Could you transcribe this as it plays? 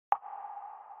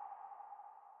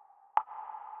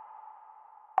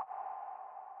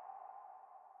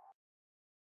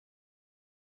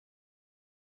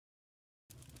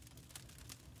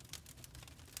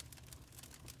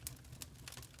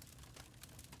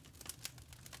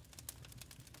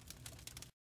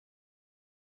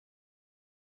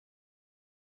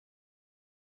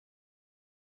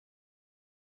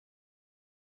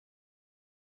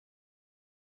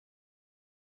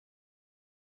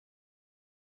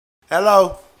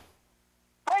Hello?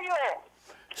 Where you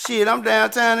at? Shit, I'm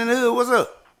downtown in the hood. What's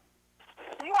up?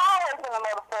 You always in the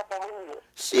motherfucking hood.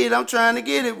 Shit, I'm trying to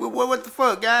get it. What the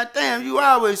fuck? Goddamn, you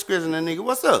always scrizzling a nigga.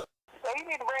 What's up? So you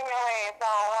need to bring your ass on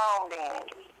home then.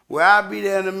 Well, I'll be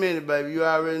there in a minute, baby. You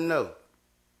already know.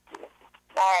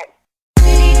 Alright.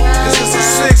 This is a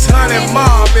 600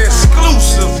 mob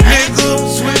exclusive, nigga.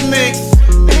 Sweet mix.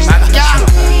 I got him.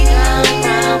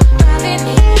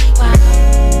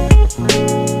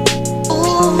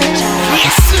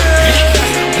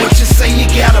 What you say you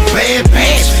got a bad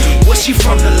bitch? Was she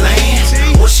from the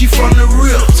land? Was she from the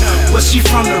real? Was she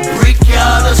from the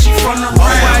brickyard or she from the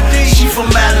round? She from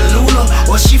Matalula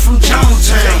or she from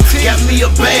Jonestown? Got me a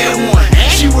bad one.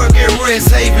 She work at Red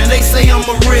Haven. They say I'm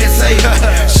a Red Haven.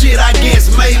 Shit, I guess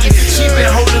maybe. She been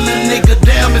holding a nigga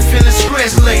down, been feeling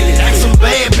stressed lately. Some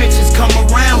bad bitches come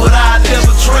around, but I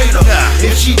never trade her.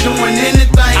 If she doing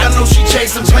anything, I know she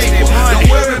chasing paper. Don't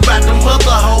worry about the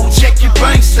mother hoe, check your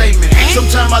bank statement.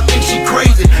 Sometimes I think she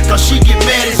crazy, cause she get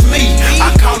mad as me.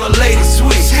 I call her Lady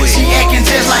Sweet. She acting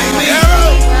just like me.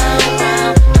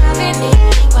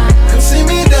 Come see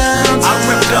me down. I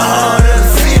rip the heart of the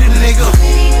city, nigga.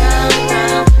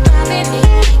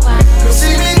 Come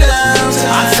see me down.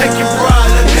 I take your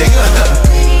brother, nigga.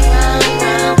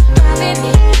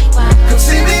 Come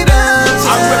see me down.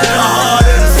 I rip the heart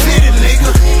of the city,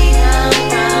 nigga.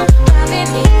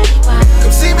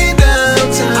 Come see me down.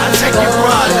 I take your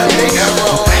brother, nigga.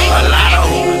 A lot of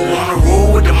hoes wanna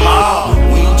roll with the mob.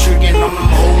 We ain't tricking on them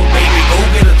hoes, baby. Go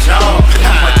get a job.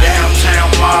 I'm a downtown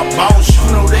mob boss. You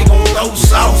know they gon' throw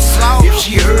sauce. If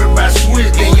she heard about Swiss,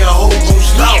 then your hoe gon'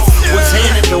 stop. What's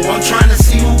happening though? I'm trying to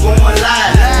see who going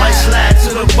live. Might slide to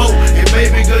the boat, and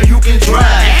baby girl, you can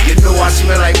drive. You know I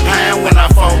smell like pine when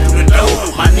I fall through the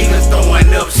door. My niggas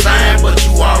throwing up sign, but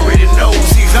you already know.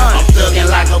 I'm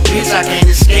thugging like a bitch, I can't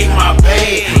escape my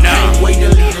bag. Can't wait to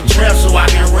leave the trap so I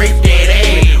can rape that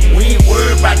ass. We ain't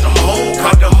worried about them hoes,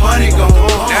 cause the money gon'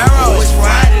 come. Oh, it's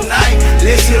Friday night,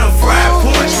 let's hit a fried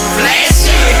punch.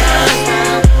 Flash it.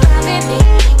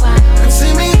 Come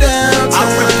see me down. I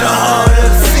rip the heart of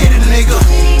the city, nigga.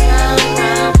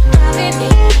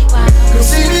 Come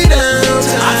see me down.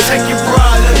 I take your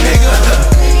brother, nigga.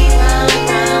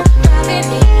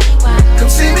 Come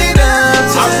see me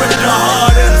down. I rip the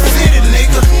heart of the city,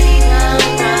 nigga.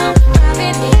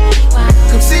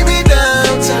 Come see me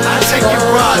down. I take your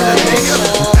brother, nigga.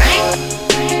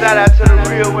 Shout out to the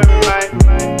real women, man.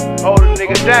 Hold a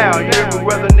nigga down, you hear me?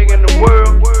 Whether nigga in the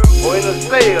world or in the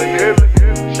cell, you hear me?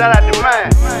 Shout out to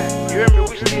mine. You hear me?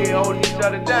 We still holding each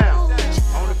other down.